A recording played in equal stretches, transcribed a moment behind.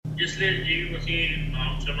जिसले जीव असी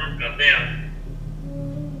नाम सिमरन करते हैं,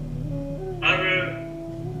 हर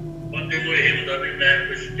बंदे को यह होता भी मैं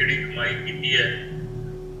कुछ जी कमाई की है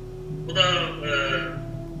ਉਹਦਾ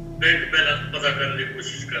बैंक बैलेंस पता करने की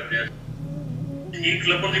कोशिश करते हैं, ठीक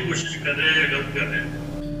ਲੱਭਣ ਦੀ कोशिश कर रहे हैं, गलत कर रहे हैं।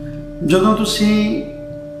 ਜਦੋਂ ਤੁਸੀਂ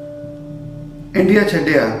ਇੰਡੀਆ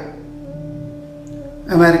ਛੱਡਿਆ,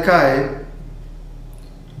 ਅਮਰੀਕਾ ਆਏ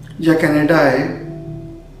ਜਾਂ ਕੈਨੇਡਾ ਆਏ,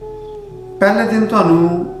 ਪਹਿਲੇ ਦਿਨ ਤੁਹਾਨੂੰ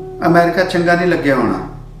ਅਮਰੀਕਾ ਚੰਗਾ ਨਹੀਂ ਲੱਗਿਆ ਹੋਣਾ।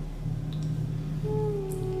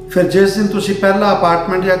 ਫਿਰ ਜਿਸ ਦਿਨ ਤੁਸੀਂ ਪਹਿਲਾ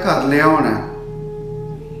ਅਪਾਰਟਮੈਂਟ ਜਾਂ ਘਰ ਲਿਆ ਹੋਣਾ,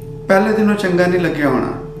 ਪਹਿਲੇ ਦਿਨ ਉਹ ਚੰਗਾ ਨਹੀਂ ਲੱਗਿਆ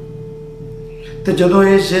ਹੋਣਾ। ਤੇ ਜਦੋਂ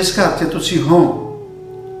ਜਿਸ ਘਰ 'ਚ ਤੁਸੀਂ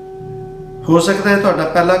ਹੋ ਸਕਦਾ ਹੈ ਤੁਹਾਡਾ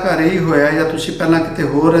ਪਹਿਲਾ ਘਰ ਇਹੀ ਹੋਇਆ ਜਾਂ ਤੁਸੀਂ ਪਹਿਲਾਂ ਕਿਤੇ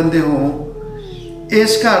ਹੋਰ ਰਹਿੰਦੇ ਹੋ।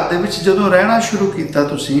 ਇਸ ਘਰ ਦੇ ਵਿੱਚ ਜਦੋਂ ਰਹਿਣਾ ਸ਼ੁਰੂ ਕੀਤਾ,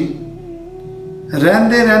 ਤੁਸੀਂ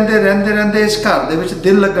ਰਹਿੰਦੇ ਇਸ ਘਰ ਦੇ ਵਿੱਚ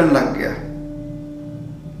ਦਿਲ ਲੱਗਣ ਲੱਗ ਗਿਆ।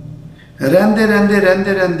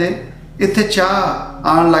 ਰਹਿੰਦੇ ਇੱਥੇ ਚਾਹ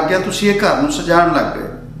ਆਉਣ ਲੱਗ ਗਿਆ, ਤੁਸੀਂ ਇਹ ਘਰ ਨੂੰ ਸਜਾਉਣ ਲੱਗ ਗਏ।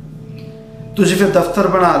 ਤੁਸੀਂ ਫਿਰ ਦਫ਼ਤਰ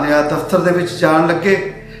ਬਣਾ ਲਿਆ, ਦਫ਼ਤਰ ਦੇ ਵਿੱਚ ਜਾਣ ਲੱਗੇ।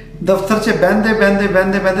 ਦਫ਼ਤਰ 'ਚ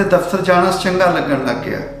ਬਹਿੰਦੇ ਦਫ਼ਤਰ ਜਾਣਾ ਚੰਗਾ ਲੱਗਣ ਲੱਗ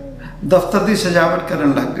ਗਿਆ, ਦਫ਼ਤਰ ਦੀ ਸਜਾਵਟ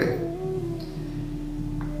ਕਰਨ ਲੱਗ ਗਏ।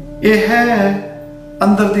 ਇਹ ਹੈ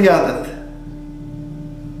ਅੰਦਰ ਦੀ ਆਦਤ।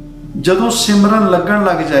 ਜਦੋਂ ਸਿਮਰਨ ਲੱਗਣ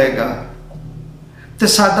ਲੱਗ ਜਾਏਗਾ ਤੇ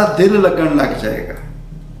ਸਾਡਾ ਦਿਲ ਲੱਗਣ ਲੱਗ ਜਾਏਗਾ।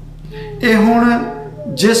 ਇਹ ਹੁਣ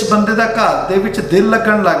ਜਿਸ ਬੰਦੇ ਦਾ ਘਰ ਦੇ ਵਿੱਚ ਦਿਲ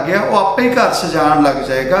ਲੱਗਣ ਲੱਗ ਗਿਆ, ਉਹ ਆਪੇ ਹੀ ਘਰ ਸਜਾਉਣ ਲੱਗ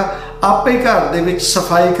ਜਾਏਗਾ, ਆਪੇ ਹੀ ਘਰ ਦੇ ਵਿੱਚ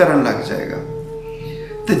ਸਫਾਈ ਕਰਨ ਲੱਗ ਜਾਏਗਾ।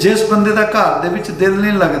 ਤੇ ਜਿਸ ਬੰਦੇ ਦਾ ਘਰ ਦੇ ਵਿੱਚ ਦਿਲ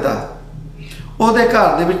ਨਹੀਂ ਲੱਗਦਾ, ਉਹਦੇ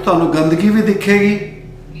ਘਰ ਦੇ ਵਿੱਚ ਤੁਹਾਨੂੰ ਗੰਦਗੀ ਵੀ ਦਿਖੇਗੀ,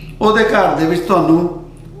 ਉਹਦੇ ਘਰ ਦੇ ਵਿੱਚ ਤੁਹਾਨੂੰ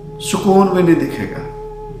ਸਕੂਨ ਵੀ ਨਹੀਂ ਦਿਖੇਗਾ।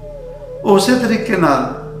 ਉਸੇ ਤਰੀਕੇ ਨਾਲ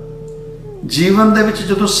ਜੀਵਨ ਦੇ ਵਿੱਚ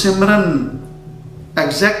ਜਦੋਂ ਸਿਮਰਨ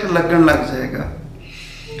ਐਗਜ਼ੈਕਟ ਲੱਗਣ ਲੱਗ ਜਾਏਗਾ,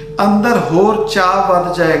 ਅੰਦਰ ਹੋਰ ਚਾਹ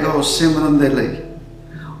ਵੱਧ ਜਾਏਗਾ ਉਸ ਸਿਮਰਨ ਦੇ ਲਈ।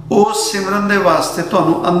 ਉਸ ਸਿਮਰਨ ਦੇ ਵਾਸਤੇ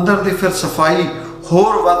ਤੁਹਾਨੂੰ ਅੰਦਰ ਦੀ ਫਿਰ ਸਫਾਈ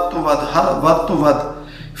ਹੋਰ ਵੱਧ ਤੋਂ ਵੱਧ।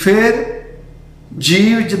 ਫਿਰ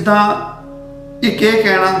ਜੀਵ ਜਿੱਦਾਂ ਇੱਕ ਇਹ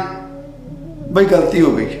ਕਹਿਣਾ ਬਈ ਗਲਤੀ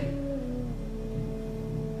ਹੋ ਗਈ,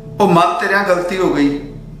 ਉਹ ਮਨ ਤੇਰਿਆਂ ਗਲਤੀ ਹੋ ਗਈ,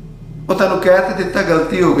 ਉਹ ਤੈਨੂੰ ਕਹਿ ਤੇ ਦਿੱਤਾ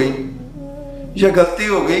ਗਲਤੀ ਹੋ ਗਈ ਜਾਂ ਗਲਤੀ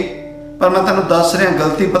ਹੋ ਗਈ, ਪਰ ਮੈਂ ਤੈਨੂੰ ਦੱਸ ਰਿਹਾ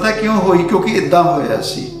ਗਲਤੀ ਪਤਾ ਕਿਉਂ ਹੋਈ, ਕਿਉਂਕਿ ਇੱਦਾਂ ਹੋਇਆ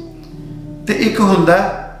ਸੀ। ਤੇ ਇੱਕ ਹੁੰਦਾ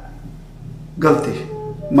ਗਲਤੀ,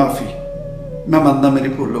 ਮਾਫੀ, ਮੈਂ ਮੰਨਦਾ ਮੇਰੀ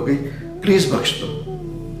ਭੁੱਲ ਹੋ ਗਈ, ਪਲੀਜ਼ ਬਖਸ਼ ਦਿਓ।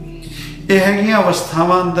 ਇਹ ਹੈਗੀਆਂ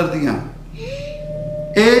ਅਵਸਥਾਵਾਂ ਅੰਦਰ ਦੀਆਂ।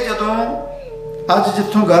 ਇਹ ਜਦੋਂ ਅੱਜ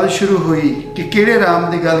ਜਿੱਥੋਂ ਗੱਲ ਸ਼ੁਰੂ ਹੋਈ ਕਿ ਕਿਹੜੇ ਰਾਮ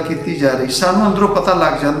ਦੀ ਗੱਲ ਕੀਤੀ ਜਾ ਰਹੀ, ਸਾਨੂੰ ਅੰਦਰੋਂ ਪਤਾ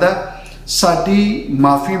ਲੱਗ ਜਾਂਦਾ ਸਾਡੀ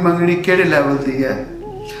ਮਾਫੀ ਮੰਗਣੀ ਕਿਹੜੇ ਲੈਵਲ ਦੀ ਹੈ।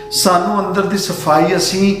 ਸਾਨੂੰ ਅੰਦਰ ਦੀ ਸਫਾਈ,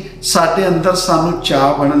 ਸਾਡੇ ਅੰਦਰ ਸਾਨੂੰ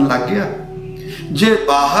ਚਾਅ ਬਣਨ ਲੱਗ ਗਿਆ। ਜੇ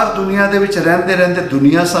ਬਾਹਰ ਦੁਨੀਆ ਦੇ ਵਿੱਚ ਰਹਿੰਦੇ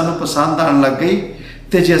ਦੁਨੀਆ ਸਾਨੂੰ ਪਸੰਦ ਆਉਣ ਲੱਗ ਗਈ,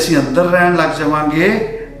 ਤੇ ਜੇ ਅਸੀਂ ਅੰਦਰ ਰਹਿਣ ਲੱਗ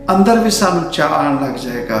ਜਾਵਾਂਗੇ, ਅੰਦਰ ਵੀ ਸਾਨੂੰ ਚਾਅ ਆਉਣ ਲੱਗ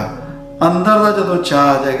ਜਾਏਗਾ। ਅੰਦਰ ਦਾ ਜਦੋਂ ਚਾਅ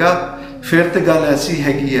ਆ ਜਾਏਗਾ, ਫਿਰ ਤੇ ਗੱਲ ਐਸੀ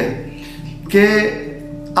ਹੈਗੀ ਹੈ ਕਿ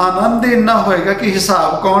ਆਨੰਦ ਇੰਨਾ ਹੋਏਗਾ ਕਿ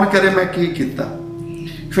ਹਿਸਾਬ ਕੌਣ ਕਰੇ ਮੈਂ ਕੀ ਕੀਤਾ।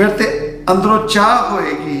 ਫਿਰ ਤੇ ਅੰਦਰੋਂ ਚਾਹ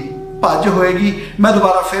ਹੋਏਗੀ, ਭੱਜ ਹੋਏਗੀ, ਮੈਂ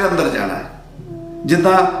ਦੁਬਾਰਾ ਫਿਰ ਅੰਦਰ ਜਾਣਾ ਹੈ।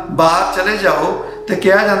 ਜਿੱਦਾਂ ਬਾਹਰ ਚਲੇ ਜਾਓ ਤੇ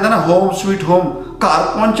ਕਿਹਾ ਜਾਂਦਾ ਨਾ ਹੋਮ ਸਵੀਟ ਹੋਮ, ਘਰ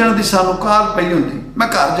ਪਹੁੰਚਣ ਦੀ ਸਾਨੂੰ ਕਾਹਲ ਪਈ ਹੁੰਦੀ, ਮੈਂ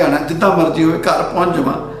ਘਰ ਜਾਣਾ, ਜਿੱਦਾਂ ਮਰਜ਼ੀ ਹੋਵੇ ਘਰ ਪਹੁੰਚ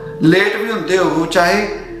ਜਾਵਾਂ। ਲੇਟ ਵੀ ਹੁੰਦੇ ਹੋ, ਚਾਹੇ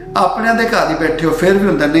ਆਪਣਿਆਂ ਦੇ ਘਰ ਹੀ ਬੈਠੇ ਹੋ, ਫਿਰ ਵੀ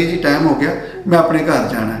ਹੁੰਦਾ ਨਹੀਂ ਜੀ ਟਾਈਮ ਹੋ ਗਿਆ, ਮੈਂ ਆਪਣੇ ਘਰ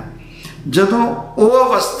ਜਾਣਾ। ਜਦੋਂ ਉਹ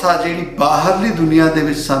ਅਵਸਥਾ ਜਿਹੜੀ ਬਾਹਰਲੀ ਦੁਨੀਆ ਦੇ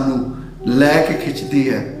ਵਿੱਚ ਸਾਨੂੰ ਲੈ ਕੇ ਖਿੱਚਦੀ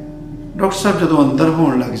ਹੈ, ਡਾਕਟਰ ਸਾਹਿਬ ਜਦੋਂ ਅੰਦਰ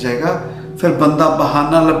ਹੋਣ ਲੱਗ ਜਾਏਗਾ, ਫਿਰ ਬੰਦਾ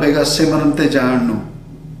ਬਹਾਨਾ ਲੱਭੇਗਾ ਸਿਮਰਨ ਤੇ ਜਾਣ ਨੂੰ।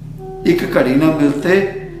 ਇੱਕ ਘੜੀ ਨਾ ਮਿਲਤੇ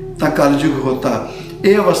ਤਾਂ ਕਲਯੁਗ ਹੋਤਾ।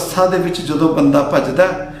 ਇਹ ਅਵਸਥਾ ਦੇ ਵਿੱਚ ਜਦੋਂ ਬੰਦਾ ਭੱਜਦਾ,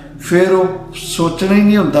 ਫਿਰ ਉਹ ਸੋਚਣਾ ਹੀ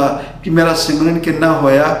ਨਹੀਂ ਹੁੰਦਾ ਕਿ ਮੇਰਾ ਸਿਮਰਨ ਕਿੰਨਾ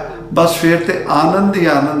ਹੋਇਆ। ਬਸ ਫਿਰ ਤੇ ਆਨੰਦ ਹੀ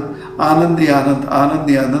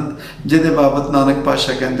ਆਨੰਦ, ਜਿਹਦੇ ਬਾਬਤ ਨਾਨਕ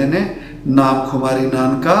ਪਾਤਸ਼ਾਹ ਕਹਿੰਦੇ ਨੇ ਨਾਮ ਖੁਮਾਰੀ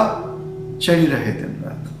ਨਾਨਕਾ ਚੜੀ ਰਹੇ ਦਿਨ।